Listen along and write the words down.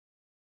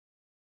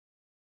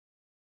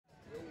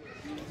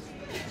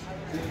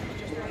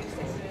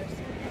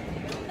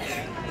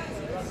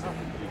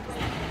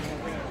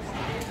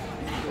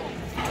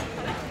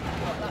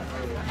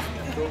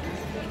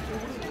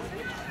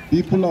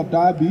People of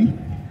Derby,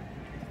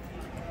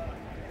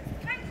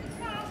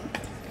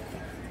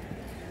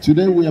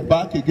 today we are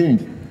back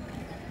again.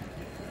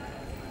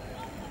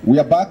 We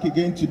are back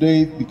again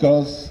today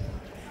because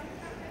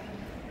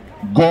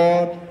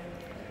God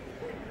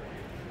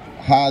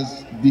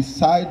has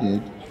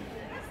decided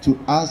to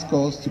ask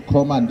us to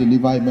come and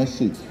deliver a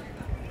message.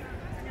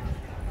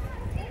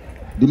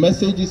 The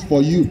message is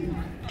for you.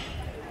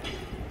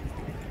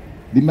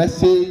 The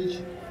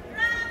message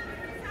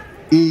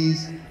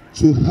is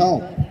to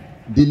help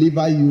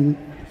deliver you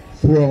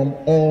from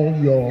all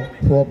your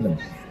problems.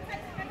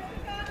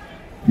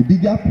 The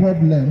bigger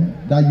problem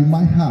that you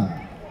might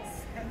have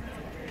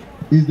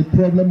is the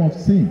problem of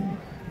sin.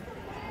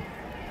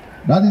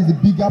 That is the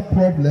bigger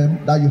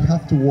problem that you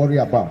have to worry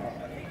about.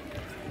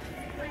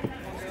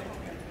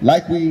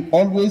 Like we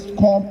always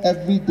come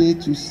every day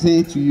to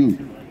say to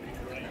you,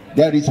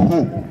 there is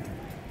hope.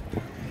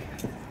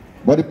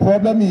 But the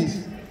problem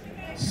is,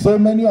 so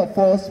many of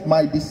us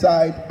might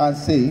decide and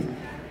say,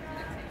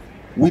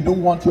 we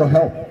don't want your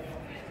help.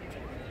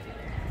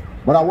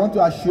 But I want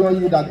to assure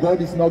you that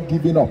God is not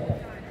giving up.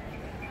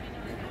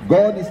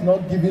 God is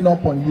not giving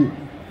up on you.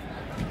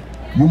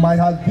 You might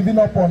have given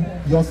up on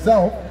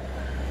yourself.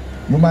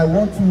 You might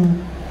want to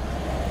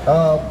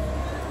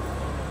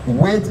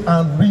wait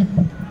and reap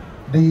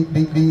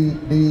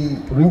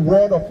the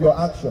reward of your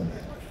actions.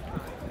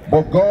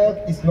 But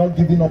God is not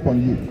giving up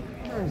on you.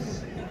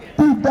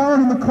 Deep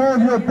down in the core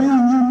of your being,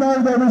 you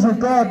know there is a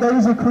God, there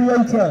is a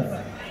Creator.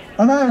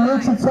 And I am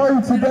here to tell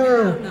you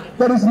today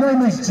that His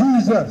name is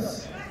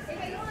Jesus.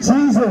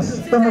 Jesus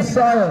the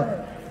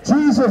Messiah.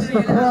 Jesus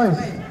the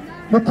Christ.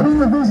 The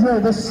King of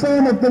Israel, the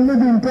Son of the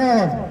living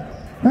God,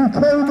 who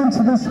came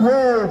into this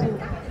world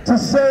to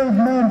save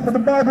men. For the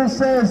Bible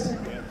says,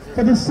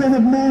 for the Son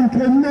of Man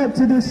came not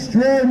to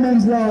destroy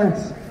men's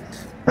lives,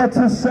 but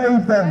to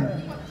save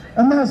them.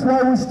 And that's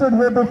why we stood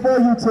here before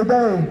you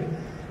today.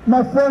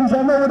 My friends,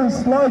 I know what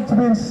it's like to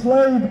be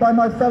enslaved by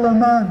my fellow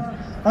man.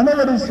 I know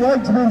what it's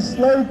like to be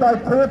enslaved by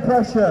peer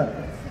pressure,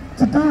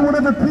 to do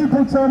whatever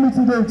people tell me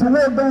to do, to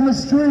walk down the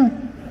street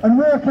and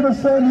walk in a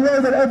certain way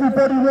that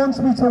everybody wants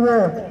me to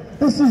walk.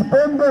 This is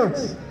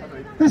bondage.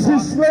 This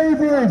is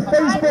slavery.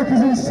 Facebook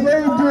has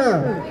enslaved you.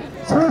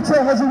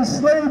 Twitter has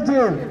enslaved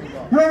you.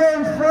 Your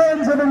own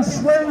friends have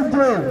enslaved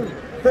you.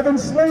 They've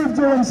enslaved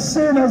you, and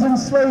sin has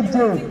enslaved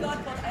you.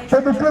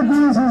 But the good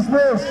news is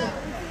this,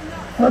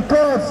 that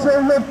God so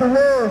loved the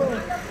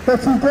world that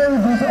He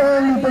gave His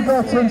only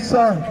begotten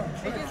Son,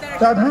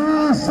 that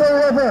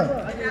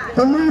whosoever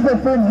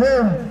believeth in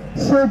Him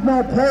should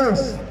not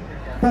perish,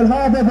 but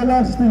have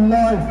everlasting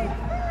life.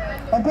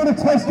 I've got a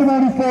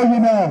testimony for you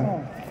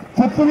now.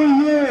 For 3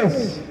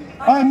 years,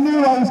 I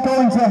knew I was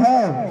going to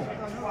hell.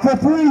 For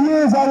 3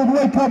 years, I would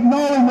wake up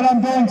knowing that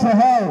I'm going to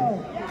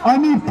hell. I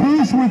need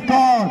peace with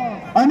God.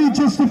 I need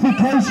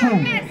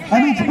justification. I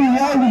need to be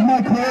right with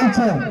my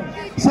Creator.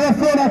 So I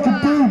thought I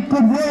could do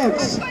good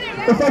works.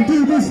 If I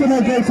do this, then I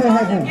go to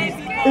heaven.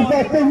 If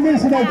I think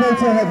this, then I go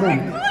to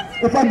heaven.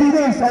 If I do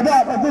this or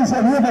that or this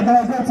or the other, then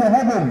I go to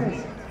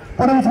heaven.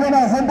 But it was when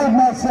I humbled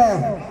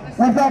myself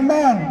with that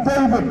man,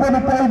 David,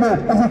 Brother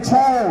David, as a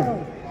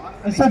child.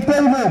 I said,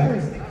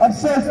 David, I've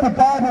searched the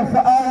Bible for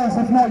hours,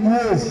 if not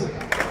years.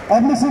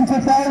 I've listened to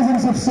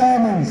thousands of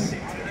sermons.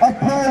 I've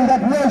prayed,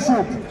 I've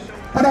worshipped.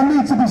 But I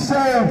need to be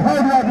saved.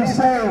 How do I be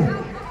saved?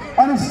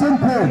 And it's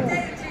simple.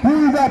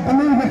 He that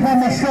believeth on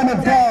the Son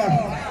of God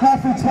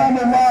hath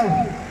eternal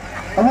life.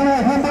 And when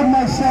I humbled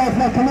myself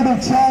like a little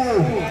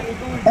child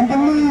and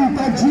believed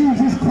that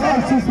Jesus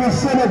Christ is the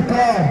Son of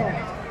God,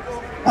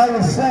 I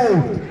was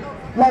saved.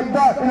 Like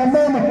that, in a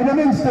moment, in an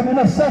instant, in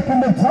a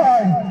second of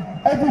time,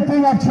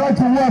 everything I've tried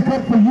to work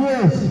up for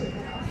years,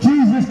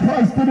 Jesus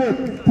Christ did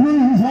it through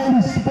His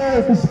Holy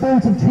Spirit, the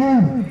Spirit of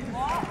truth.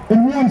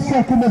 In 1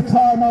 second of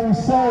time, I was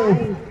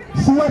saved,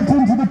 swept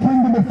into the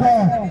kingdom of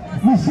God,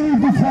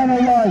 received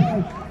eternal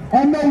life.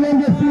 I no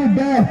longer fear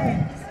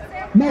death.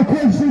 My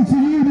question to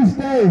you this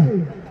day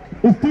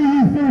is, do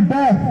you fear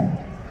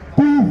death?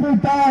 Do you fear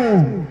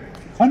dying?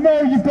 I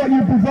know you've got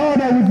your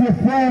bravado with your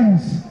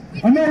friends.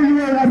 I know you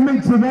won't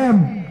admit to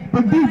them.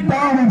 But deep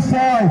down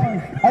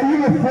inside, are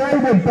you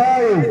afraid of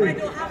dying?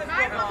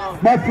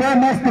 My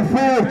friend, that's the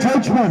fear of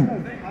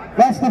judgment.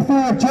 That's the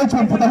fear of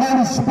judgment, for the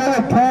Holy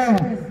Spirit came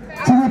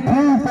to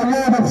reprove the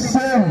Lord of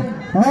sin,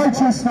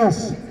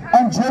 righteousness,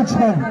 and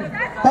judgment.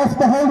 That's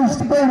the Holy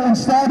Spirit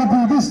inside of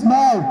you this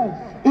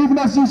night. Even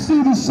as you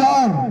see the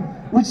sign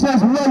which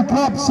says, wake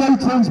up,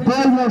 Satan's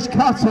brainwashed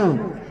cattle.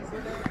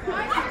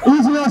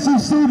 Even as you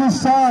see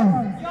this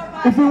sign,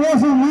 if it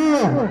wasn't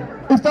real,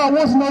 if that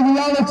wasn't a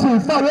reality,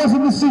 if that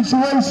wasn't the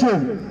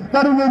situation,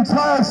 that an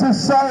entire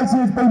society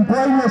has been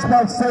brainwashed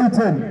by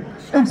Satan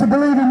into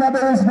believing that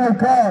there is no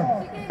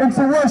God,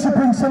 into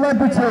worshipping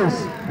celebrities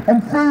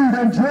and food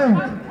and drink,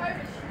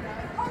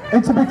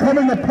 into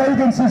becoming a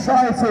pagan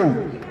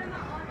society.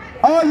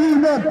 Are you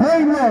not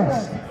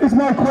brainwashed, is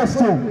my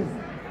question.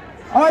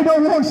 I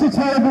don't watch the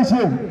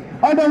television.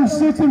 I don't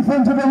sit in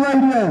front of the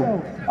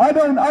radio. I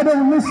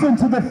don't listen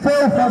to the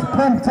filth that's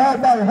pumped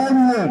out by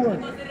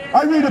Hollywood.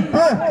 I read a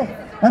book.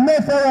 and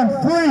therefore I am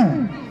free.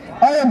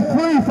 I am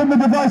free from the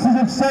devices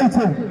of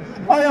Satan.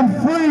 I am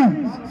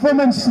free from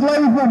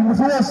enslavement with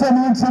what's on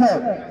the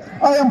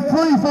internet. I am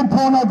free from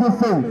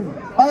pornography.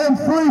 I am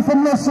free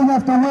from lusting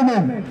after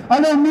women. I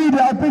don't need it.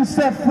 I've been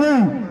set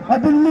free.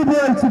 I've been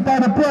liberated by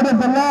the blood of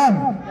the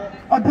Lamb.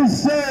 I've been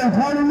saved.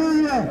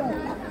 Hallelujah.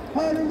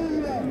 Hallelujah.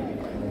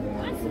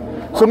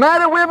 So,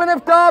 men and women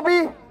of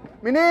Derby,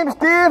 my name's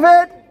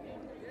David,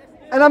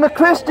 and I'm a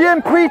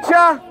Christian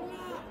preacher,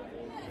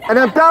 and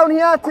I'm down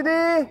here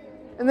today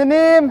in the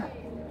name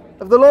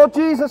of the Lord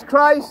Jesus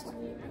Christ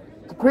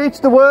to preach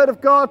the word of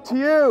God to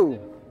you.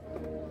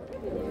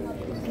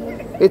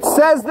 It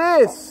says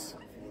this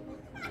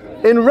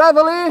in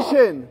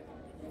Revelation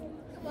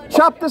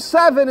chapter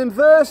 7 and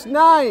verse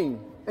 9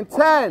 and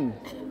 10.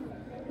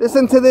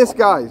 Listen to this,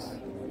 guys.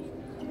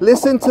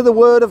 Listen to the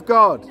word of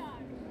God.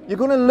 You're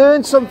going to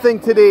learn something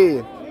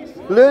today.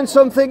 Learn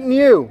something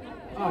new.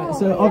 Alright,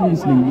 so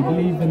obviously you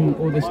believe in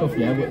all this stuff,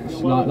 yeah, which,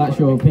 like, that's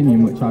your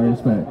opinion, which I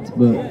respect,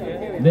 but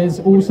there's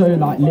also,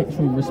 like,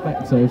 literal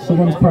respect. So if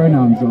someone's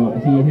pronouns are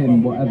he,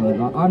 him, whatever,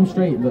 like, I'm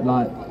straight, but,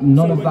 like,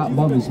 none of that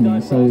bothers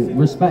me. So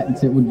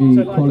respect, it would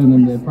be calling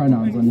them their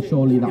pronouns, and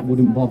surely that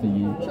wouldn't bother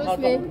you. Trust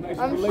me.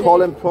 Call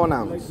them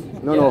pronouns.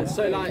 No.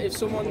 So, like, if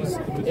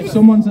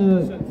someone's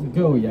a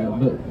girl, yeah,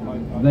 but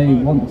they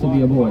want to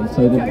be a boy,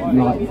 so they,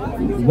 like,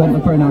 want the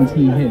pronouns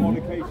he, him,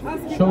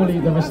 surely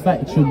the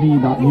respect should be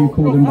that you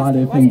call them by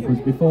their thing, because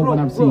before, when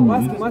I've seen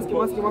them...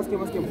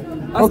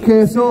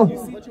 Okay, so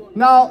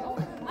now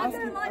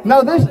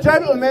this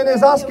gentleman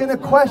is asking a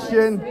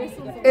question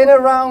in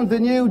around the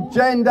new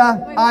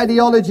gender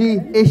ideology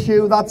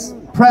issue that's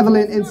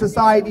prevalent in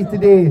society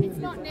today.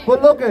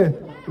 But look,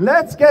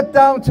 let's get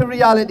down to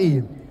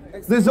reality.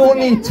 There's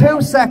only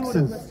two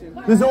sexes.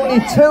 There's only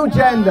two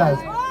genders.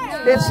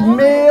 It's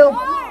male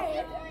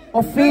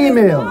or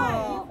female,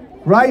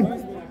 right?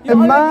 A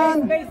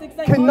man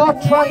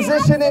cannot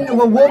transition into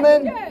a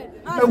woman.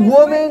 A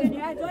woman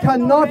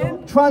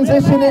cannot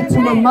transition into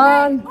a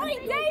man.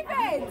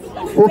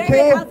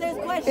 Okay?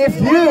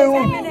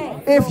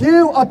 If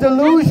you are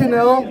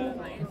delusional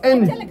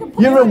and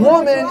you're a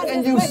woman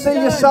and you see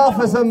yourself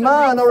as a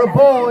man or a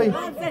boy,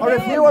 or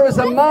if you are as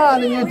a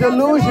man and you're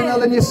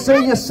delusional and you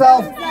see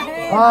yourself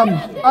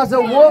as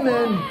a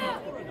woman,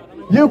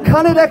 you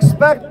cannot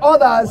expect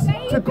others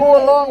to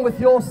go along with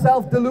your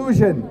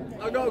self-delusion.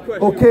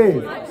 Okay,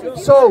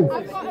 so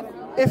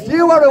if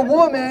you are a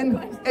woman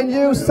and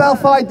you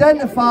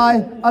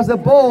self-identify as a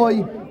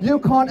boy, you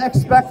can't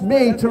expect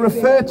me to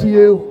refer to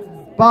you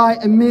by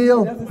a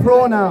male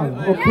pronoun,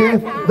 okay?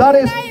 That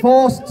is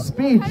forced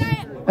speech,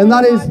 and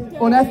that is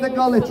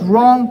unethical, it's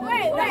wrong.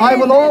 I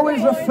will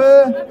always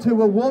refer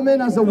to a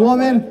woman as a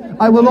woman.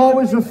 I will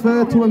always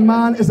refer to a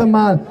man as a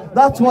man.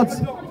 That's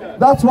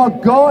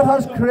what God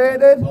has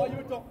created.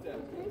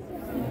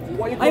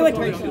 Are you a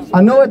doctor?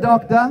 I know a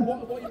doctor.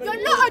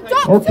 You're not a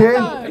doctor. Okay.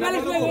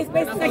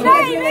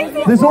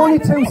 There's only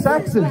two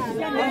sexes.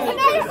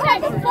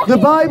 The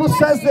Bible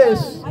says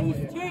this.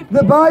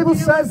 The Bible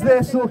says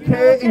this,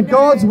 okay, in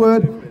God's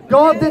word.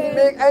 God didn't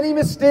make any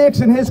mistakes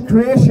in his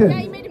creation.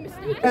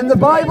 And the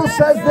Bible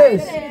says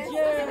this.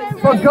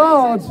 For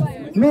God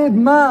made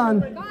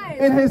man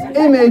in his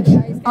image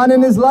and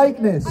in his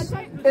likeness.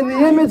 In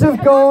the image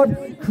of God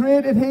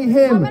created he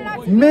him.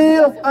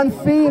 Male and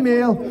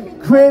female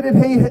created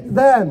he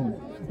them.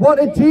 What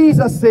did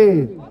Jesus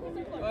say?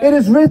 It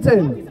is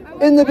written,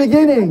 in the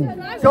beginning,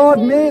 God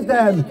made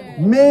them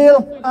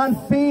male and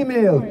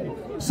female.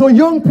 So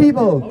young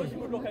people,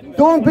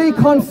 don't be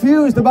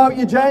confused about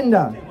your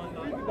gender.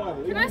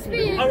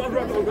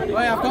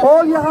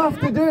 All you have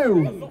to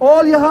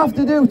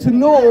do to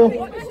know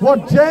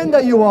what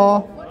gender you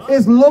are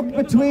is look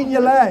between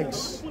your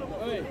legs.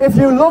 If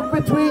you look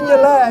between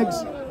your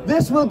legs,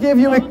 this will give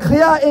you a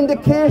clear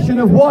indication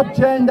of what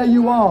gender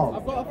you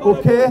are,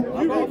 okay?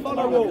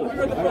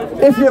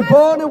 If you're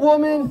born a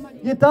woman,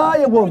 you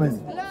die a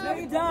woman.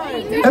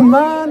 A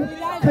man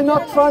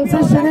cannot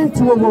transition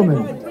into a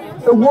woman.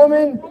 A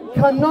woman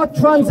cannot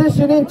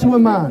transition into a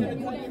man.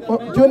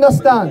 Do you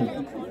understand?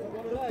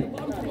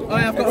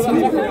 I've got a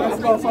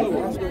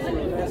follow-up.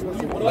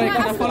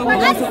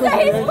 Answer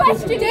his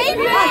question,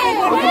 David!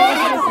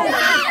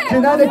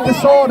 Genetic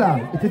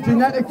disorder. It's a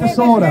genetic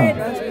disorder.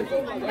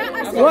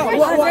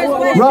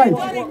 Right.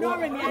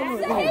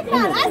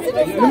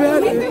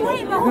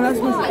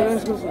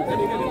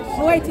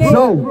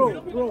 So,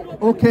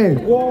 okay.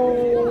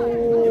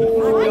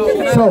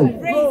 So,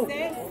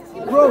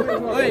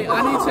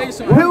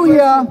 who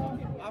here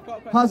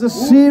has a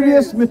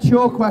serious,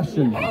 mature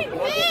question?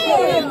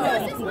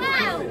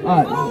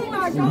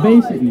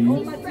 Basically,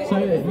 so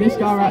this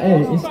guy right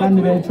here is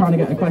standing there trying to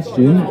get a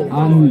question,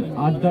 and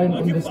I don't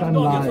understand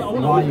like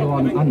why you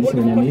aren't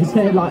answering him. He's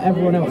here like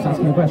everyone else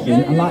asking a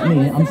question, and like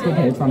me, I'm still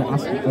here trying to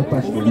ask a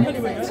question.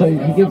 So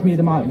you give me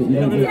the mic, but you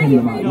don't give him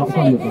the mic. What's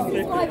wrong with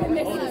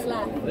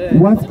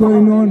that? What's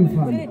going on,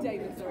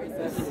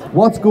 fam?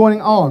 What's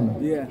going on?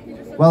 Yeah.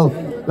 Well,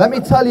 let me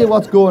tell you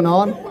what's going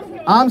on.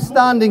 I'm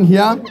standing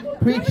here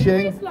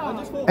preaching,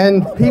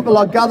 and people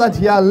are gathered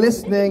here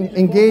listening,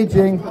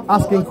 engaging,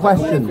 asking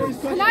questions.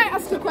 Can I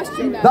ask a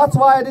question then? That's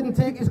why I didn't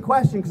take his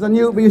question, because I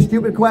knew it would be a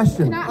stupid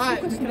question. Can I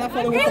ask a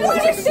question? It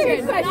was a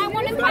serious question. I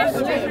want a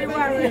question.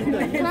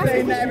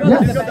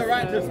 Yes.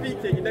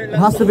 It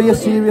has to be a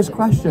serious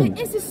question.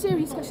 It is a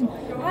serious question.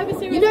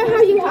 You know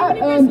how you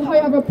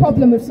have a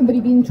problem with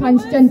somebody being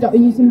transgender or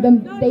using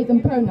they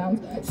them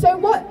pronouns? So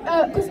what,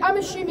 because I'm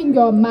assuming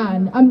you're a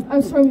man.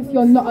 I'm sorry if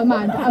you're not a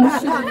man, but I'm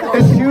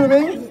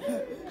assuming.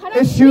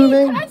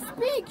 Assuming.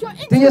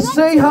 Do you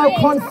see how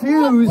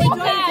confused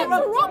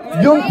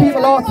young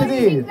people are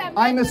today?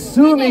 I'm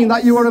assuming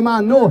that you are a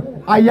man. No,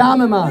 I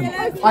am a man.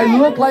 I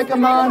look like a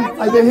man.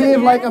 I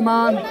behave like a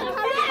man.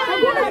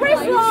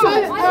 So,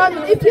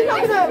 if you're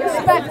not going to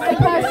respect a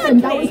person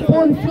that was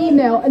born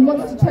female and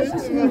wants to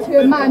transition into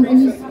a man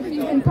and use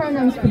female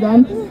pronouns for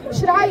them,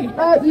 should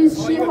I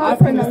use she, her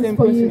pronouns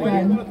for you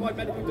then? What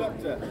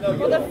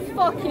the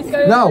fuck is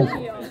going on?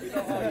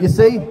 Now, you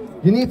see,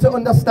 you need to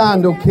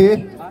understand,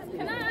 okay?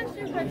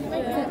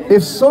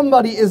 If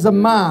somebody is a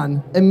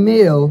man, a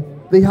male,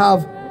 they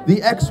have the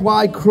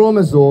XY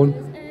chromosome,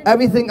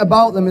 everything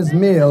about them is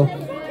male.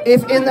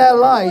 If in their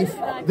life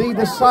they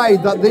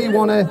decide that they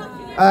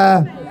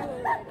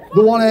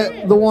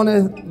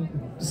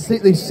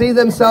see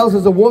themselves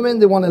as a woman,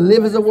 they want to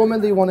live as a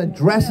woman, they want to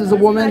dress as a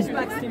woman,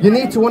 you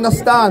need to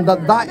understand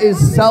that that is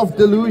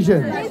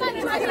self-delusion,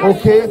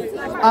 okay?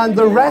 And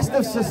the rest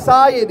of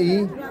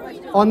society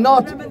are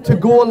not to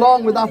go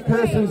along with that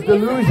person's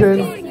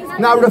delusion.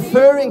 Now,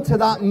 referring to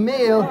that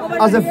male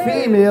as a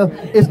female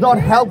is not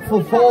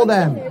helpful for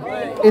them.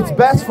 It's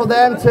best for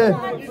them to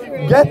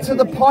get to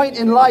the point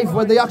in life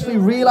where they actually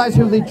realize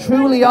who they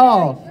truly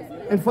are.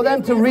 And for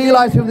them to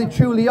realize who they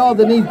truly are,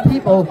 they need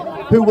people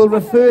who will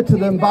refer to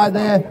them by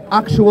their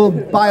actual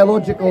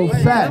biological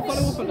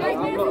sex. Can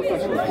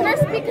I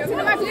speak into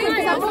the microphone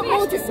because I've got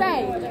more to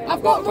say?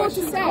 I've got more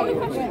to say.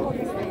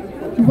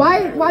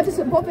 Why does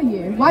it bother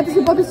you? Why does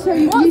it bother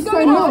you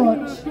so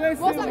much?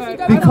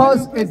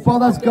 Because it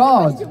bothers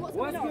God.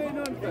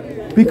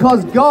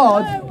 Because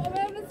God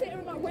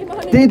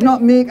did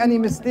not make any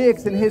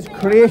mistakes in his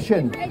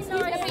creation.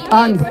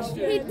 And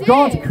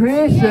God's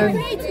creation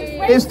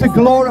is to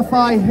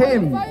glorify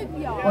him.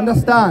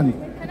 Understand?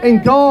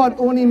 And God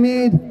only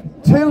made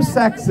two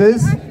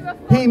sexes.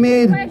 He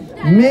made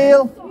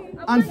male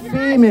and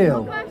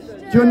female.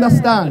 Do you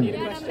understand?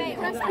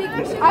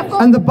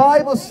 And the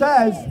Bible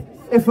says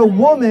if a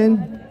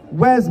woman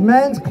wears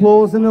men's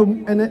clothes and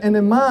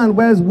a man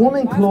wears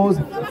women's clothes,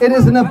 it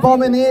is an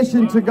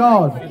abomination to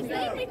God.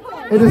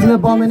 It is an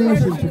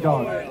abomination to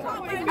God.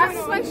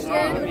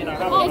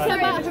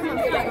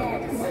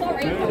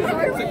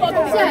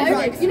 So,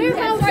 you know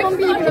how some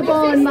people are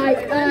born, like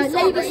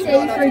Lady C,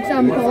 for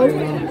example,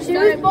 she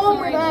was born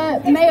with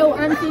a male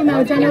and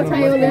female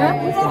genitalia.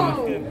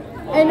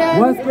 And,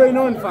 what's going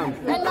on, fam?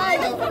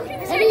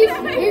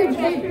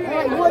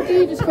 And what do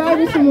you describe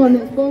as someone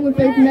that's born with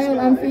both male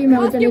and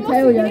female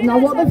genitalia? Now,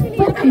 what the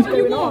fuck is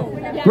going on?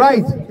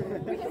 Right.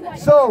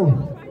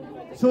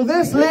 So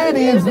this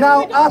lady is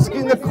now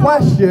asking the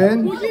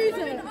question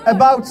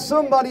about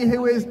somebody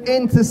who is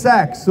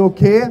intersex,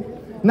 okay?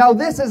 Now,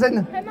 this is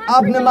an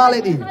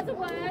abnormality.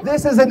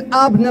 This is an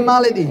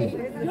abnormality.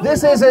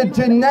 This is a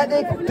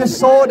genetic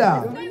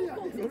disorder,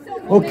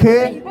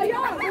 okay?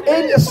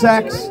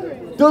 Intersex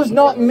does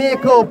not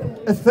make up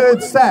a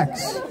third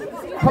sex.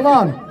 Come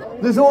on,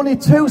 there's only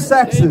two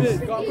sexes,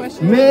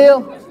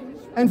 male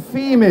and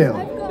female.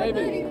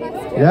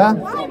 Yeah?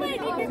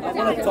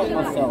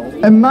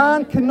 A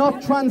man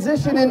cannot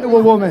transition into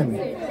a woman.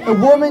 A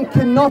woman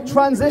cannot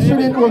transition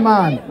into a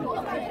man.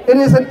 It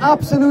is an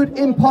absolute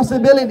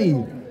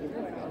impossibility.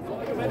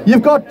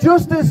 You've got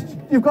just as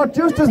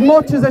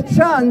much as a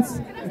chance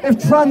if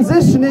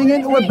transitioning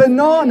into a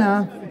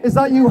banana is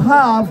that you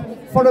have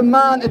for a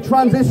man to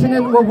transition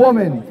into a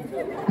woman.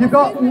 You've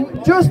got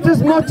just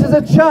as much as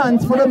a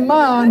chance for a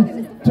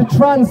man to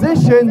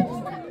transition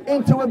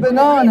into a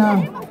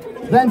banana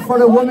than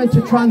for a woman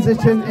to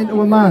transition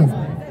into a man.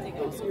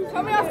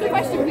 Can we ask the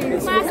question,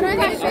 please?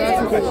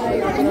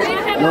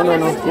 No,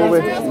 go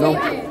away.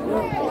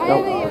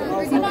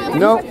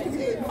 No.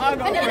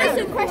 An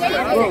innocent question.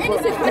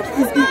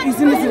 He's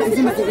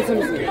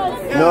innocent.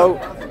 No.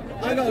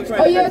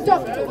 Are you a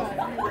doctor?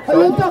 Are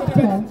you a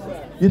doctor?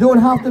 You don't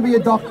have to be a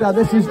doctor.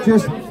 This is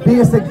just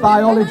basic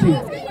biology.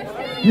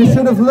 You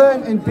should have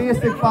learned in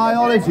basic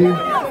biology.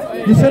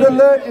 You should have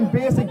learned in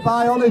basic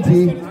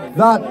biology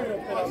that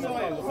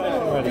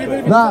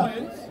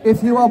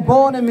if you are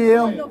born a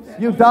male,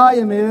 you die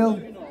a male.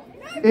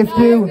 If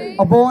you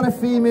are born a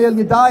female,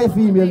 you die a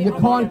female. You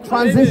can't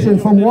transition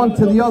from one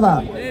to the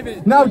other.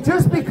 Now,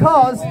 just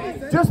because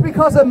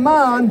a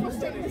man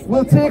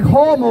will take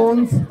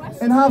hormones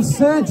and have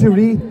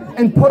surgery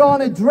and put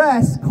on a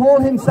dress, call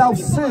himself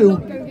Sue,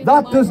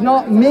 that does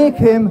not make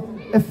him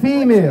a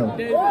female.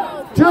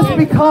 Just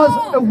because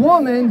a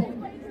woman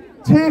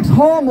takes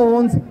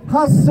hormones,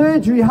 has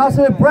surgery, has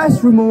her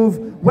breast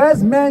removed,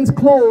 wears men's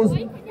clothes,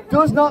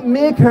 does not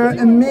make her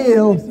a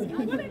male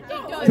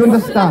you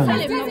understand?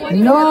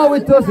 No,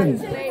 it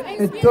doesn't.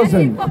 It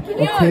doesn't.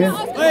 Okay.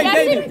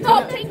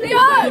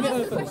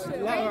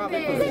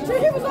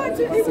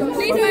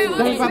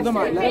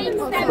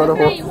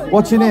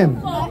 What's your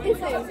name?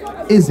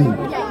 Izzy.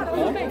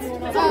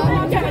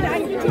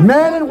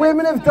 Men and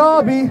women of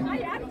Derby,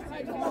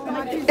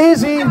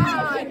 Izzy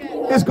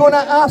is going to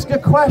ask a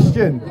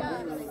question.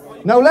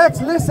 Now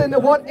let's listen to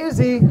what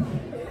Izzy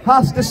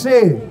has to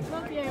say.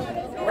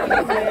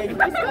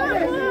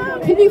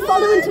 Can you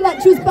follow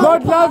Intellectuals Belper?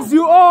 God loves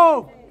you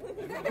all!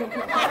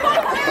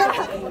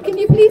 Can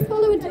you please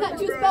follow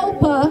Intellectuals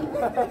Belper?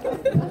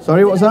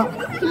 Sorry, what was that?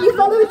 Can you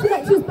follow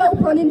Intellectuals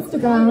Belper on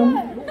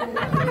Instagram?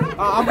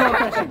 I've got a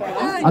question.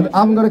 I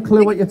haven't got a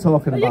clue what you're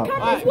talking about.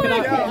 Can I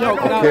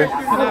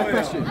have a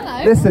question?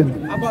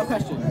 Listen. I've got a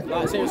question.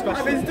 Like, serious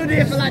question. I've been stood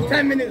here for like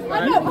 10 minutes,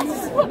 man.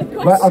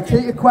 Right, I'll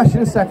take your question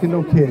in a second,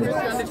 okay?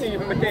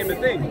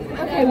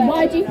 Okay,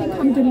 why do you think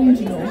I'm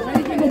delusional?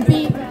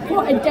 For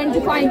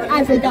identifying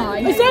as a guy.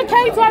 It's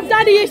okay to have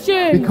daddy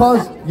issues.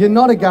 Because you're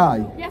not a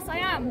guy. Yes, I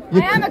am.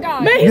 You I am a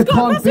guy. You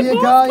can't be a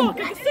guy.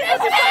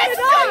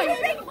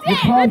 You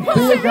can't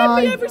be a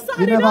guy.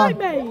 You never.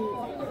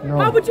 No.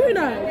 How would you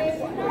know?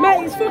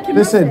 Mate, it's fucking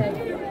Listen.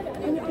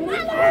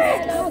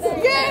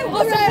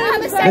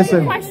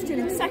 Listen.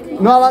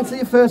 No, I'll answer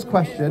your first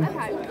question.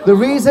 The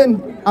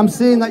reason I'm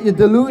saying that you're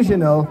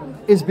delusional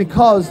is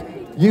because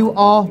you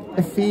are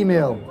a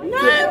female.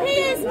 No, he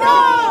is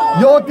not.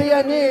 Your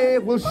DNA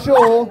will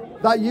show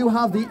that you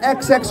have the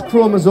XX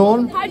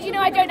chromosome. How do you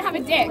know I don't have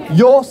a dick?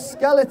 Your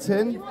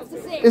skeleton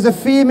is a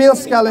female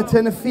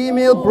skeleton, a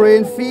female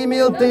brain,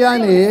 female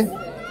DNA.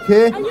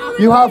 Okay,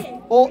 you have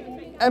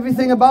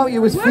everything about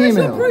you is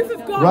female,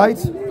 right?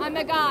 I'm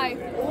a guy.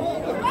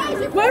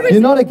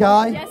 You're not a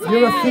guy. Yes,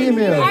 you're a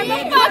female. I'm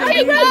a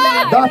fucking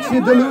guy. That's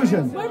your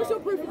delusion.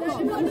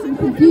 I'm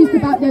confused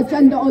about their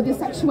gender or their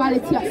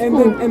sexuality at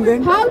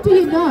school. How do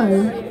you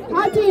know?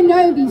 How do you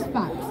know these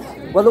facts?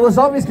 Well, there was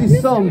obviously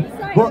some,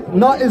 but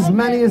not as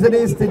many as it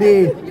is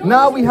today.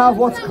 Now we have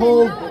what's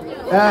called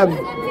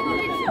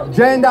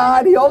gender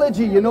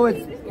ideology. You know,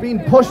 it's being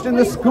pushed in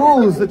the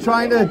schools. They're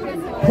trying to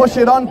push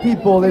it on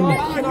people. And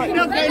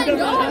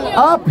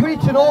I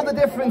preach in all the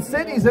different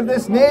cities of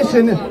this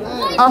nation.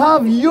 I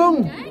have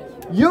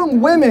young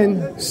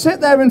women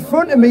sit there in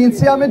front of me and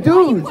say I'm a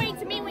dude.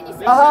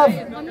 I have,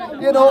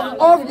 you know,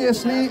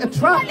 obviously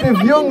attractive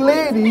young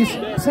ladies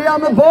say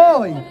I'm a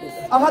boy.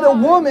 I had a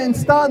woman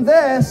stand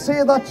there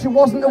say that she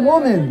wasn't a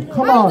woman.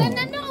 Come on. Then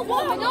they're not a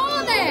woman,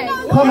 are they?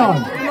 Come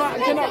on.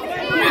 Can I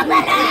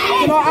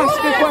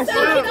ask a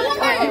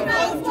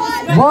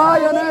question? Why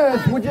on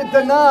earth would you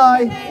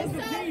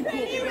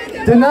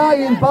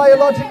denying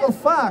biological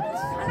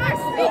facts?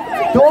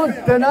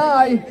 Don't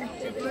deny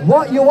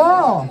what you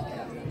are.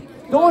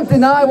 Don't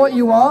deny what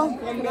you are.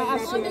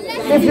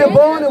 If you're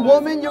born a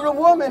woman, you're a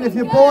woman. If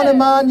you're born a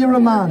man, you're a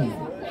man.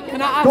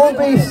 Don't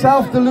be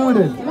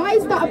self-deluded. Why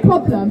is that a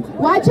problem?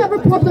 Why do you have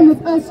a problem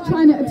with us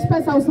trying to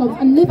express ourselves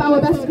and live our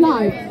best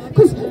life?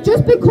 Because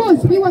just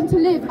because we want to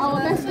live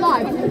our best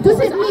life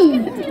doesn't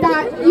mean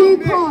that you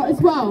can't as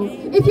well.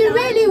 If you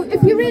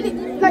really,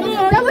 like,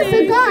 there was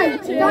a guy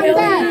down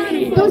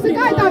there. There was a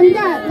guy down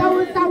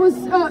there that was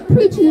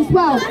preaching as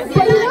well,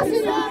 but he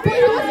wasn't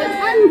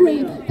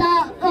angry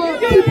that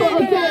people are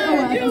gay or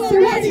whatever. So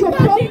what's your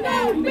problem?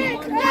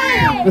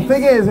 The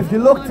thing is, if you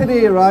look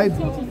today, right,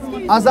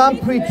 as I'm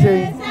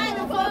preaching,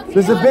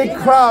 there's a big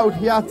crowd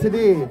here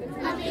today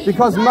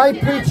because my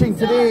preaching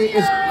today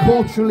is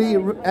culturally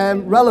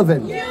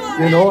relevant.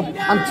 You know,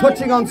 I'm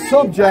touching on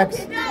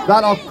subjects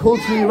that are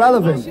culturally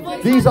relevant.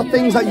 These are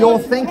things that you're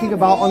thinking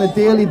about on a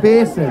daily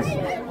basis.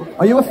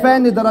 Are you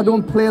offended that I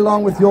don't play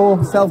along with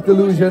your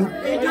self-delusion?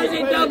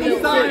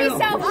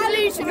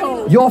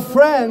 Your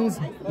friends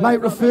might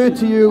refer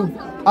to you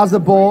as a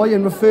boy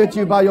and refer to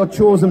you by your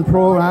chosen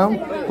pronoun,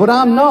 but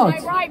I'm not,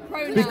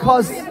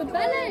 because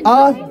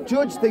I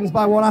judge things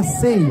by what I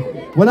see.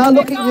 When I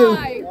look at you,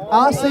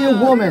 I see a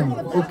woman,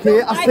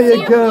 okay? I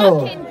see a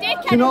girl. Do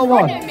you know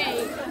what?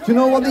 Do you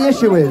know what the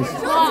issue is?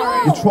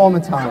 You're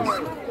traumatized.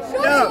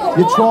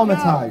 You're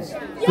traumatized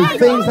through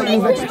things that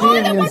you've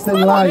experienced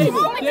in life.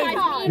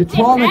 You're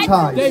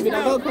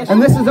traumatized.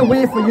 And this is a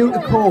way for you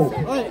to cope.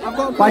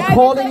 By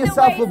calling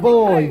yourself a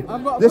boy,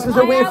 this is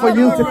a way for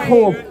you to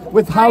cope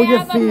with how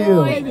you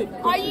feel.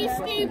 Are you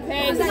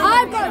stupid?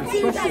 I've got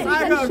two things.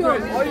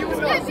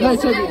 No,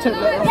 check it.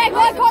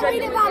 Why can't we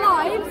live our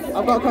lives?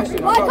 I've got a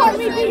question. Why can't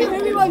we be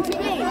who we want to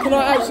be? Can I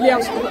actually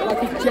ask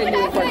like a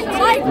genuine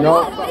question? No,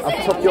 I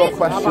took your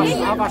question.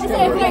 I've asked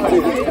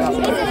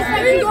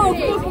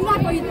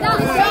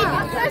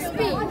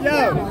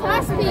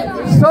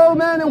So,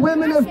 men and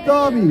women of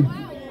Derby,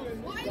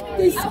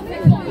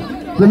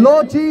 the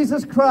Lord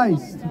Jesus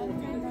Christ,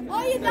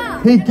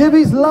 He gave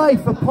His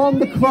life upon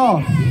the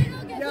cross.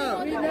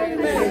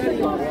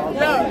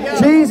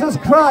 Jesus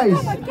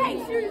Christ,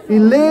 He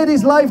laid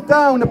His life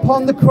down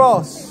upon the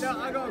cross.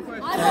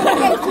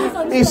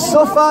 He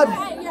suffered,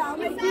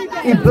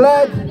 He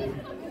bled,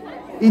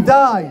 He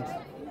died,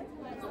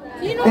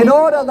 in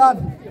order that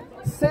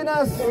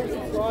sinners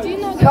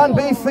can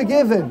be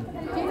forgiven,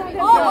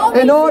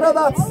 in order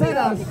that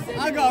sinners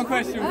I got a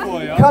question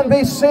for you. can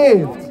be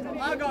saved,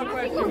 I got a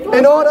question.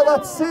 in order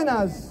that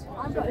sinners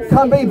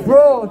can be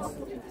brought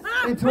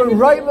into a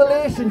right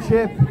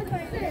relationship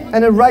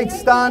and a right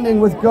standing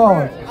with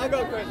God. I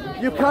got a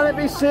question. You cannot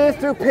be saved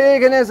through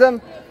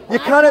paganism. You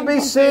cannot be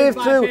saved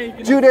through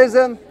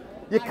Judaism.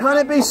 You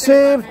cannot be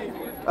saved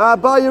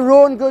by your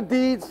own good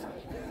deeds.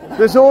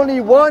 There's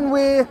only one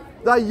way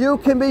that you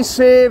can be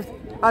saved,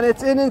 and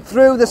it's in and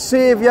through the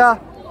Saviour,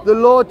 the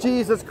Lord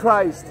Jesus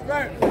Christ.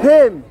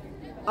 Him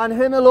and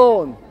Him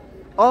alone.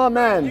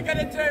 Amen. You're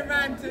gonna turn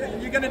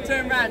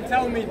around and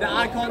tell me that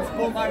I can't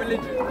support my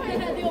religion.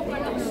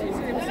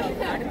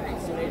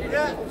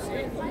 Yeah.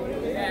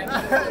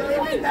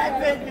 That's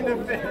taking a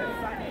bit.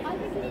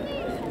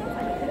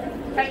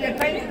 You're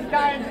taking this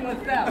guy into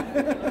myself.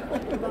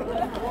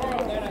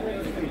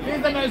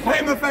 He's the most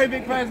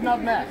homophobic person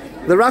I've met.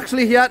 They're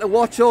actually here to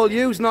watch all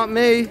yous, not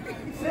me.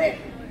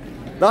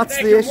 That's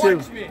They the can issue.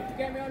 watch me.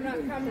 Get me on that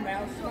camera,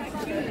 Mel.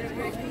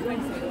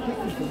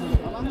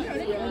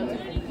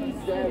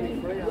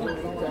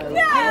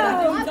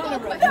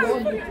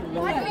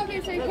 I think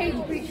it's okay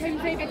to preach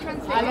homophobic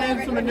transphobia. I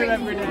learn something new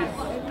every day.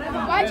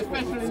 Why do you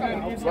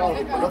think so?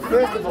 Well,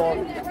 first of all,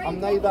 I'm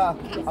neither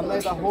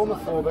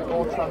homophobic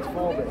or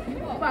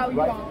transphobic. Well,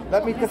 you are.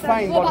 Let me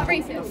define What about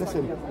racist?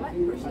 Listen,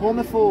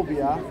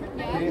 homophobia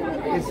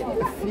is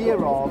a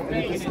fear of and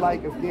a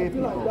dislike of gay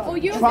people. Oh,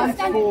 you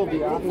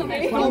Transphobia,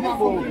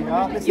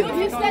 listen, You're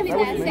just standing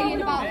there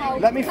saying about how...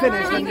 let me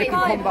finish and you can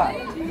come back.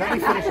 Let me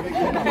finish and you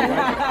can come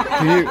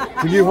back.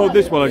 Can you hold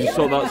this while I just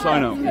sort that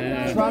sign out?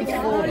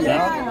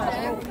 Transphobia.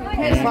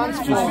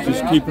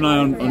 Just keep an eye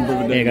on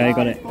Brother Dave. There you go, you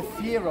got it. A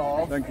fear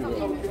of, Thank you.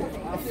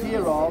 a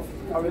fear of,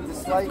 or a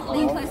dislike of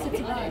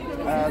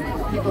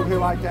people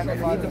who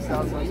identify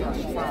themselves as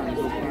trans.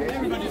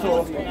 Okay?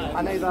 So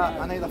I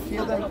neither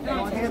fear them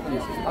nor hate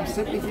them. I'm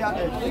simply here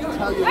to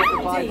tell you what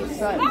the Bible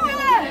says.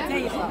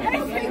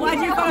 Why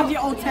do you follow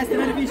your Old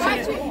Testament if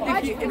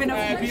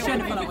you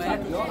shouldn't follow it?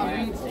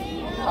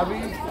 I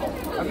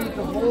read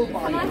the whole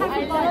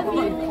Bible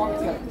in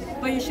context.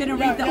 But you shouldn't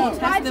read the Old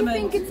Why do you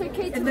Testament. think it's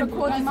okay to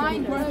record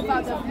mine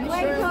about the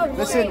picture?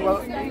 Listen, well,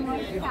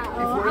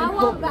 I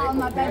want that on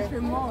my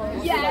bedroom wall.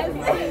 Yes.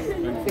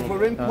 if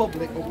we're in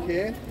public,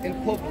 okay, in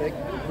public,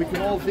 we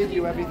can all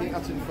video everything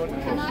that's in front of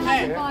us. And I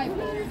have a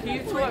Bible.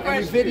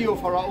 And we video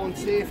for our own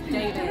safety.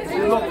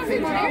 Look,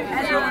 things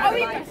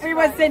happen. We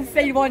were since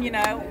day one, you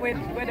know, we're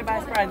the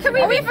best friends. Can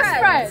we be best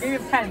friends? We're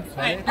friends.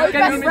 Are we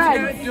best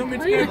friends? Do you want me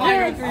to go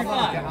live with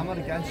I'm not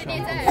against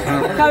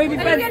that. Can we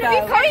be friends though?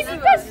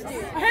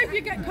 I hope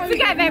you get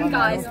Forget them,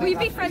 guys. Will you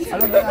be friends I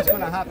don't think that's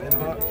going to happen,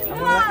 but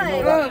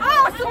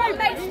Oh, someone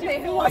mentioned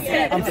it. Who was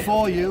it? I'm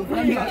for you.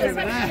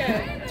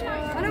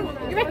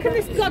 You reckon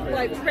this blood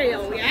bloke's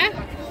real, yeah?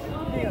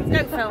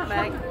 Don't film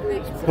me.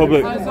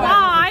 Public.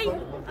 Why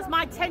has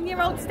my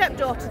 10-year-old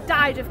stepdaughter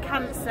died of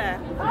cancer?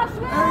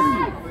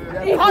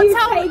 You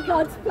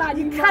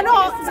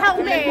cannot tell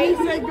me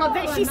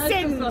that she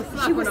sinned.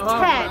 She was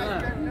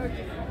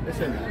 10.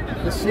 Listen,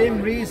 the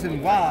same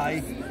reason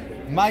why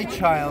my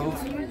child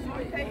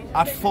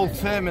at full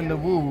term in the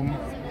womb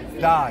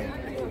died.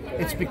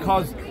 It's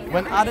because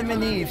when Adam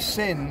and Eve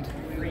sinned,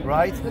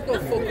 right,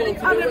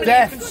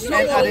 death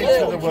entered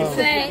into the world.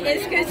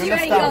 It's because you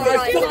ain't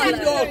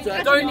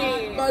Understand?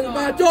 Daughter,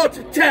 my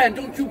daughter 10,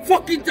 don't you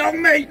fucking tell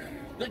me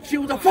that she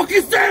was a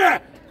fucking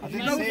sinner! I You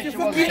didn't know say what you she was a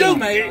fucking sinner. do,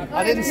 mate?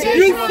 I didn't say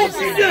You she was a fucking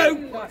sinner.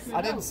 do!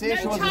 I didn't say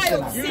she was a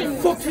sinner. You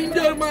fucking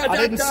do, my I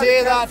didn't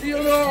say that.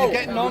 You're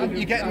getting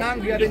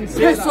angry. I didn't say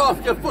Piss that.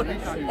 off,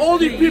 you all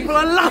these people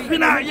are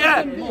laughing at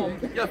you!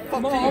 You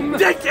fucking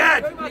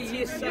dickhead!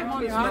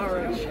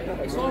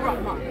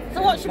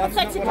 So what's your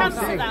protected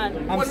cancer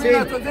then? I'm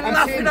saying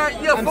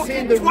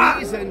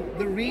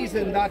the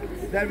reason that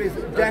there is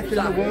death in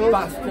the world,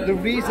 the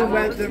reason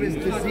why there is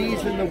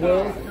disease in the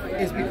world,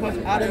 is because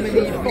Adam and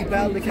Eve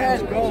rebelled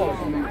against God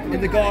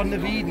in the Garden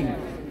of Eden.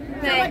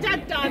 So my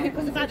dad died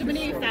because of Adam and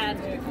Eve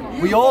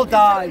then? We all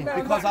die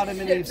because Adam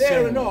and Eve There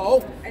and sinned.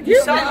 all,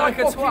 you sound like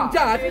a fucking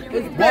dad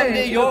was One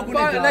day you're going to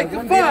die. like a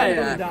One day I'm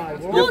going to fire. die.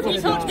 Well, he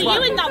talked to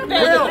you in that The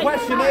building.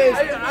 question is,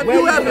 Have where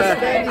you you ever,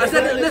 spend has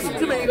any, listen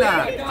to me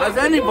now, has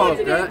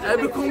anybody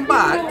ever come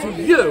back to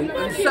you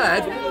and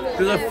said,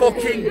 there's a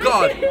fucking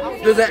God,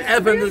 there's a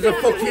heaven, there's a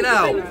fucking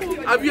hell?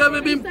 Have you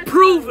ever been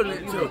proven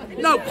it to?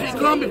 No, because it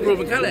can't be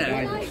proven, can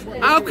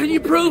it? How can you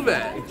prove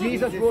it?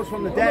 Jesus rose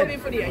from the dead.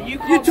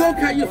 You talk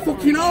out your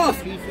fucking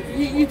arse.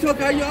 You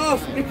talk out your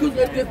arse because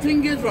the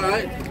thing is,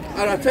 right,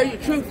 and I'll tell you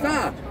the truth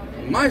now,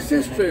 my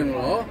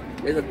sister-in-law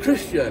is a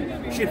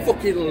Christian. She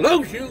fucking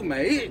loves you,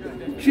 mate.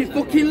 She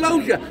fucking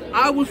loves you.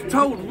 I was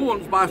told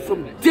once by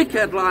some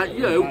dickhead like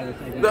you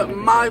that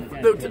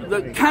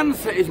that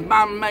cancer is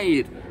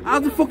man-made. How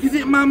the fuck is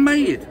it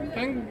man-made?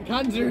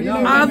 How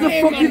the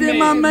fuck is it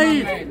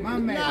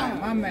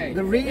man-made?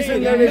 The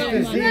reason there is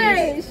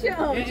disease.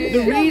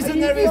 The reason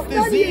there is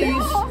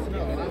disease.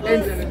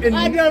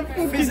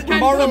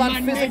 moral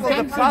and physical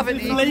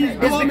depravity is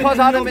because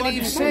Adam and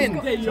Eve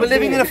sinned. We're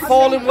living in a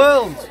fallen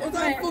world.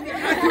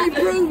 How can you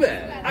prove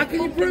it? How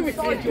can you prove it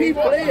to these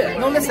people here?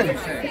 No, listen.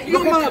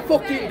 You might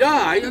fucking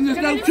die and there's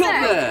no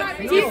truck there.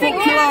 You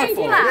fucked your life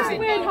up.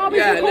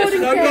 Yeah,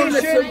 listen, don't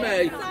listen to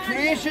me.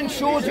 Creation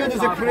shows you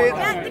there's a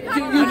creator.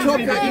 You talk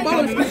out your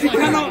bollocks because you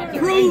cannot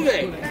prove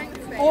it.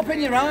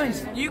 Open your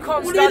eyes. You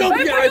can't Well, you don't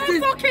stand get your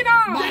it. fucking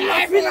arm.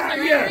 Laughing at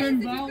you.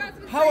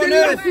 How on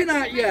They're earth? laughing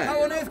at you.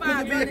 How on earth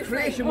could there be a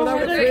creation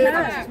without a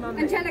creator?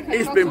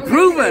 It's been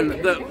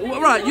proven that,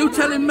 right, you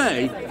telling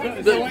me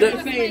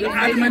that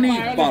Adam and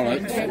Eve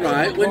bollocks,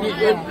 right,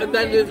 and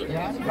then there's,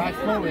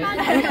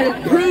 it's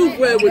been proved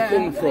where we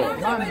come from.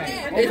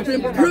 It's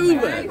been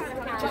proven.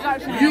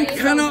 You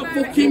cannot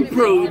fucking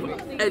prove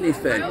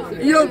anything.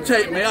 You don't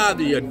take me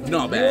either, you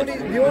knobhead.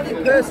 The only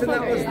person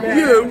that was there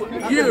You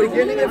at the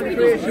beginning of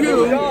creation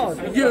was God.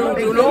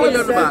 do know what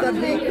you're about.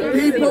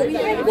 People,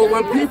 well,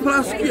 when people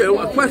ask you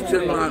a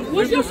question like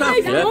we just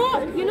asked you,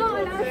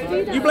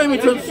 you blame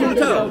it on someone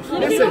else.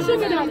 Listen,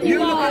 you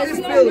look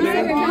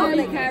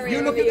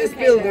at this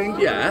building,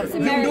 Yeah, you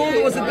know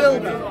there was a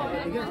builder.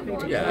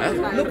 yeah,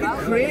 Look at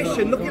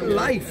creation, look at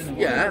life.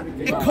 yeah.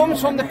 It comes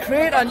from the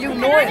creator and you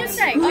know it.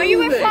 Are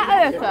you a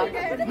flat earther?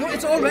 No,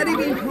 it's already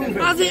been proven.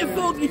 Has it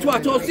fucked you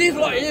twat or these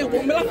lot here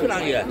won't be laughing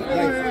at you?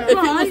 If it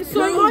was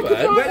proven,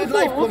 Where did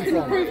life come from?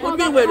 what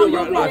do you mean where did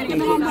life come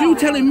from? You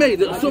telling me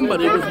that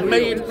somebody was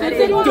made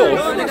from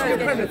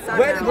dust?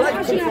 Where did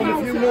life come from if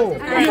you know?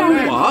 You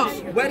what?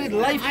 Where did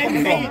life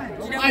come from?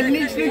 I've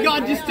literally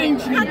got a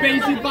distinction in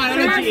basic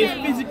biology. It's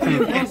physically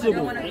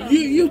impossible.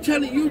 You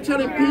telling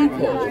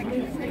people,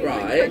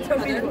 right?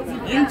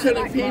 You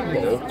telling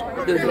people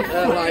there's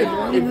like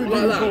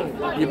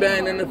that. You're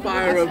burning in the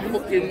fire of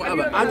fucking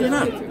whatever. How do you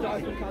know?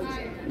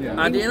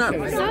 How do you know?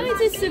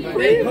 Scientists have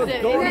proved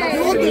it.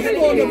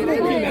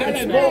 God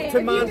spoke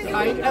to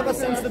mankind ever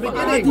since the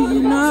beginning. How do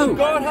you know? So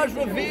God has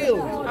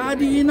revealed. How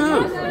do you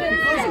know?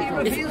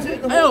 Reveals it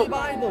in the Holy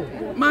Bible.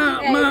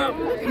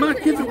 My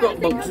kids have got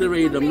books to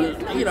read them.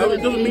 You know,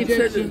 it doesn't mean to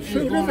say it's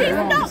true, does it?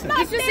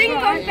 It's just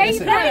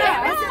incomplete.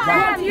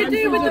 What do you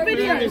do with the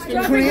videos?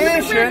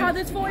 Creation.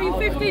 There's 14,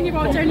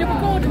 15-year-olds only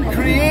recording it.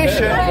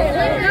 Creation.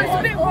 That's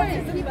a bit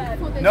weird.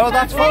 No,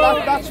 that's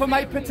for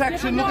my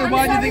protection. Look at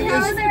why do you think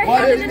there's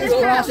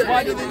grass?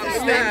 Why do you think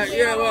there's sticks?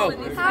 Yeah, well,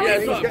 yeah,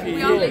 it's not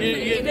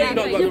you've not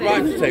got the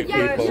right to take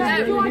people.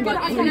 Can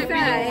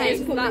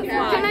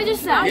I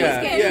just say?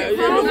 Yeah, it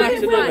doesn't have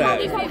to do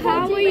that.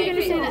 How are you going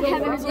to say that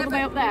heaven is all the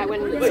way up there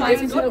when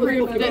scientists have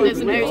proved that there's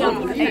an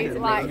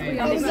ozone like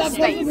this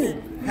space?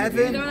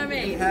 Heaven, hell,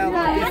 different hell.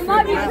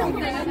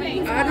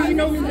 How do you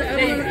know there's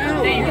heaven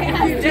and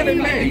hell? You're telling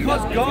me.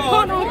 Because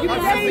God has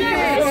Well, I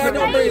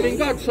don't believe in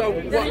God, so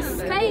what do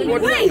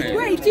you mean?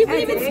 Wait, do you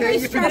believe in Okay,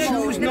 you can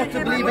choose not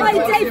to believe in God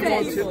if you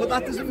want to, but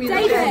that doesn't mean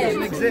that God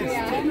doesn't exist.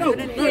 No.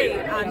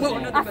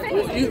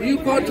 Well, you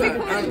got to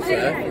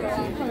answer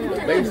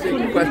the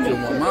basic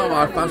question. What my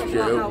wife asked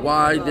you,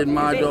 why did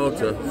my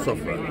daughter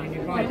suffer?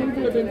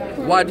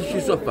 Why did she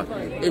suffer?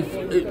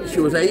 If she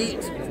was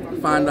 8,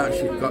 found out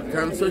she got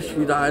cancer,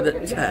 she died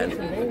at 10.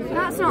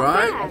 That's not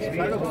right?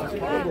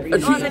 fair.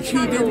 And she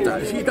did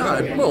that, she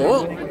died,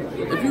 but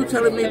if you're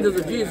telling me there's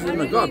a Jesus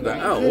and a God that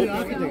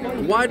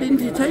helps, why didn't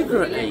he take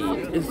her at 8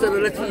 instead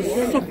of letting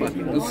her suffer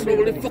and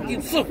slowly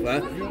fucking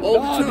suffer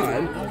all the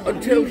time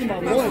until she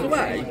passed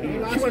away?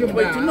 She went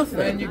away to nothing.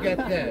 When you get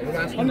there, you're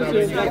asking that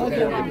when you get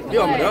there.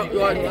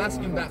 You're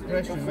asking that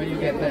question when you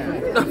get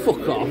there. No,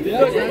 fuck off.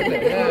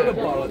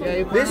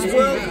 This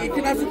world, you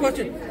can ask the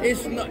question.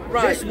 It's not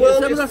right. This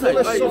world is full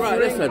of right, suffering.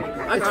 listen.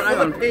 Hang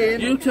on.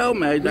 You tell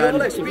me we all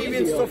then.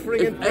 experience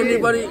suffering and If pain.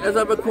 anybody has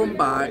ever come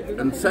back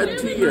and said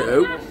to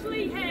you,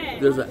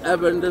 there's a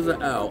heaven, there's a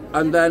hell,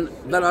 and then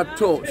I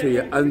talk to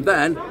you, and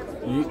then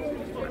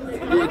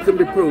it can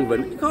be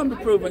proven. It can't be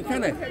proven,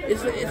 can it?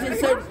 It's the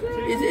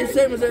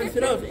same as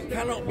anything else. It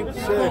cannot be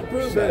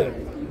proven. Sir,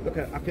 look,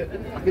 I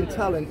can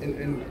tell,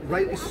 and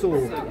rightly so,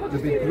 you'll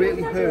be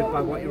greatly hurt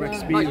by what you're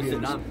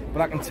experiencing.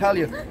 But I can tell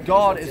you,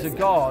 God is a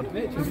God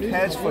who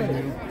cares for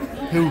you,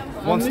 who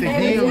wants to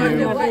heal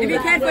you,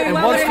 and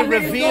wants to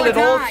reveal it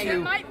all to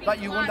you that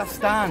you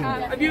understand.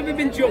 Have you ever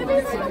been jumped?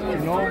 You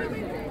know?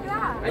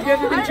 Have you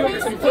ever been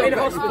jumped and put in a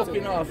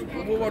hospital?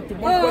 We want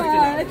one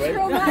question.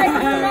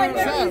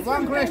 Sir,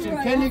 one question.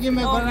 Can you give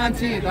me a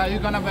guarantee that you're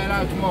going to be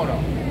alive tomorrow?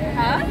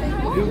 Huh?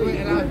 You'll be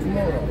alive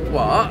tomorrow.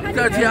 What?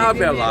 Guarantee I'll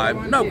be alive?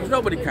 No, because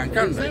nobody can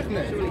they?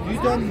 Exactly. We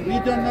don't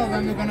know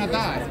when we're going to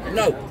die.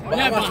 No, but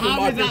I'm asking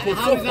why people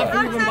how is that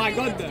suffer. proven by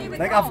God then?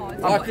 Like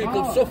Why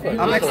people suffer.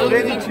 I'm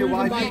explaining to you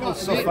why people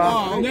suffer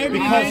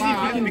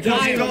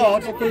because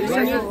God,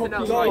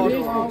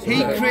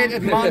 He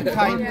created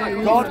mankind.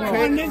 God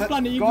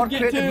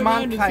created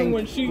mankind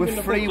with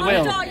free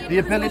will, the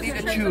ability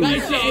to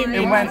choose.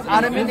 And when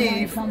Adam and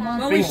Eve,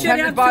 being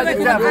tempted by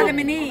the devil,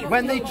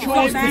 when they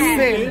chose to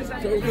sin,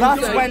 that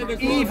That's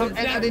when evil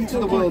entered into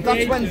the world.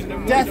 That's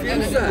when death entered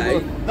into the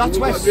world. That's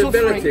where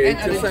suffering entered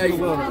into the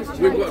world.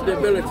 We've got the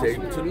ability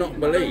to not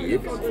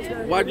believe.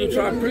 Why do you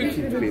try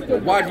preaching to people?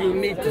 Why do you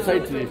need to say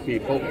to these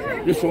people,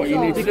 this is what you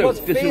need to do? This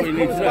is what you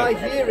need to do.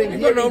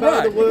 You've got no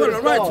right. You've got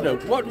no right to know.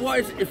 What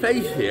is, if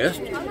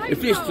atheist,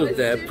 if he stood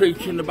there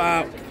preaching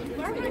about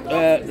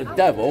the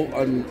devil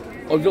and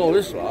all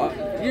this lot,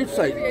 you'd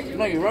say,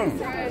 no, you're wrong.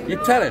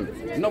 You'd tell him,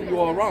 no, you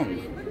are wrong.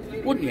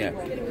 Wouldn't you?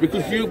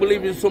 Because you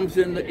believe in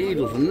something that he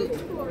doesn't,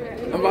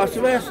 and vice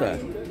versa.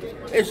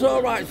 It's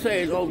all right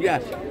saying, oh yeah,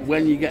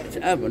 when you get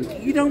to heaven,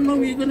 you don't know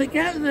you're going to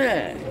get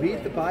there.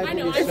 Read the Bible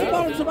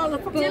yourself. It's about the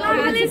fucking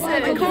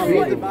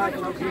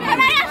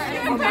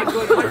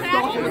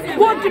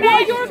What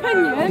are your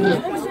opinion?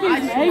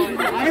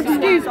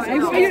 Excuse me.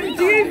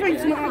 Do you think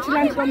someone actually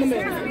landed on the moon?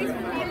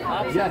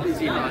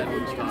 Yes.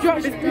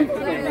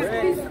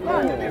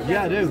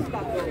 Yeah, I do.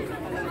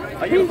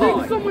 Are you you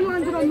think someone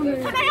landed on the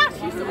moon? Can I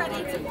ask you something?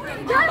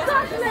 Yes,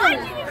 actually.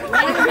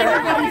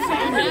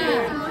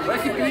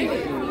 Where's your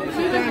penis?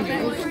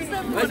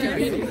 Where's your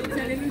penis?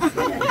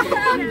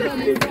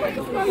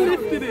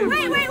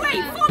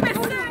 Wait, form a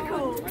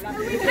circle.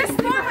 Just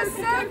form a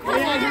circle.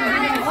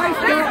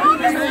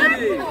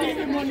 Do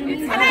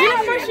you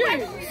like my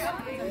shoes?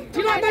 Do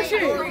you like my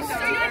shoes?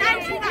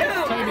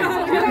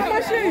 Do you like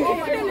my shoes?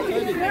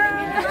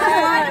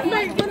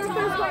 Mate, when I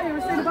first got here, I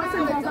said about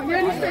Sunday, I was like, you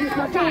only finished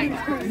my giant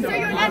screen.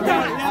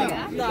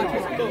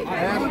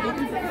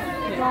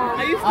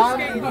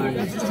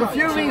 There's a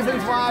few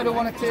reasons why I don't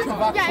want to take the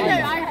vaccine.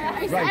 Yeah,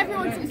 no, it's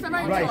everyone's, it's their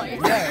own choice.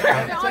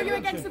 Yeah. Are you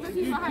against the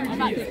people at home?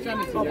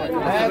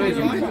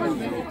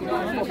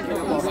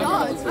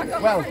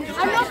 Well,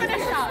 I'm not going to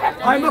shout.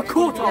 I'm a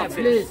court artist.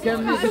 Please,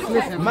 can we just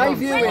listen? My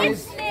view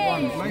is...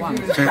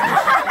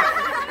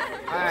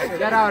 Alright,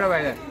 get out of the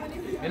way then.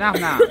 Enough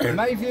now.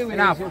 My view is,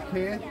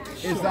 okay,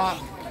 is that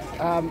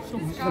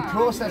the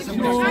process in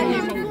which they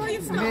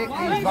make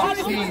these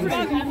vaccines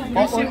are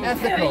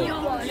unethical.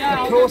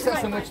 The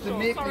process in which they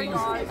make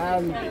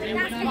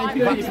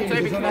these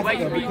vaccines is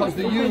unethical because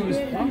they use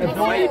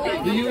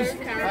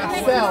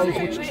cells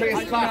which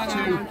trace back to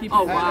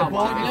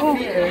aborted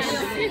fetus,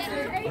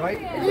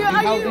 right?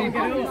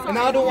 And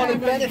I don't want to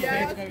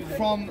benefit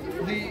from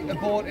the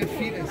aborted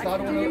fetus. I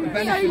don't want to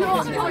benefit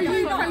from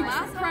it.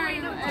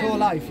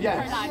 Pro-life,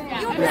 yes.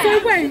 So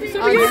wait,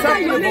 so you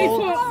saying they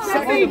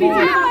put babies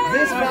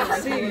this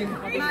vaccine,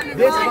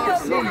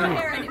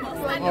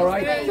 all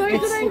right, I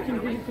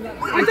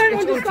don't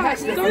understand.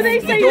 So they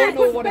say they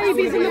put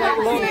babies in the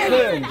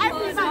vaccine?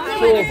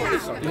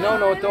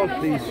 No, don't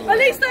please. At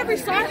least every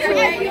side.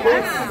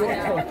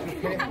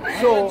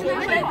 So,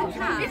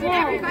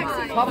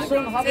 have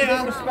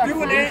some respect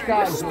for these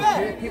guys,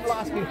 okay? People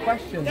asking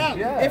questions.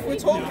 Yeah. If we're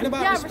talking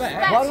about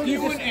respect, why don't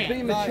you just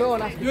be mature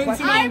and ask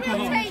questions? I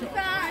will take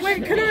that.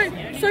 Wait, can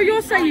I? So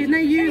you're saying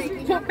they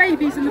put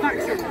babies in the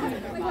vaccine?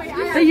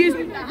 They use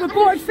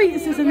aborted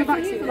fetuses in the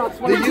vaccine,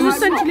 which is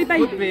essentially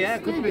babies.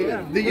 Could be,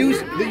 yeah. They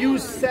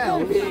use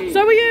cells.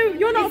 So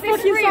you're not a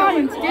fucking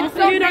scientist,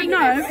 so you don't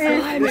know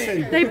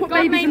if they put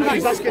babies in the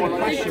vaccine. She's asking a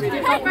question.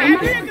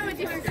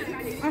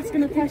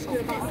 Asking a question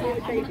about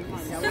aborted babies.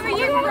 So are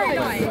you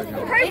pro-life?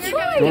 Pro-choice. Do you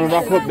want to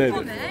wrap up,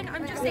 David?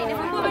 I'm just saying if a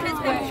woman has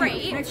been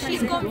raped,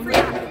 she's gone free.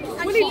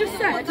 Well, he just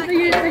said that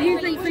he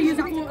thinks they use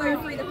aborted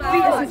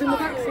fetuses in the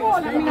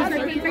vaccine. That means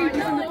they put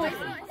babies in the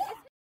vaccine.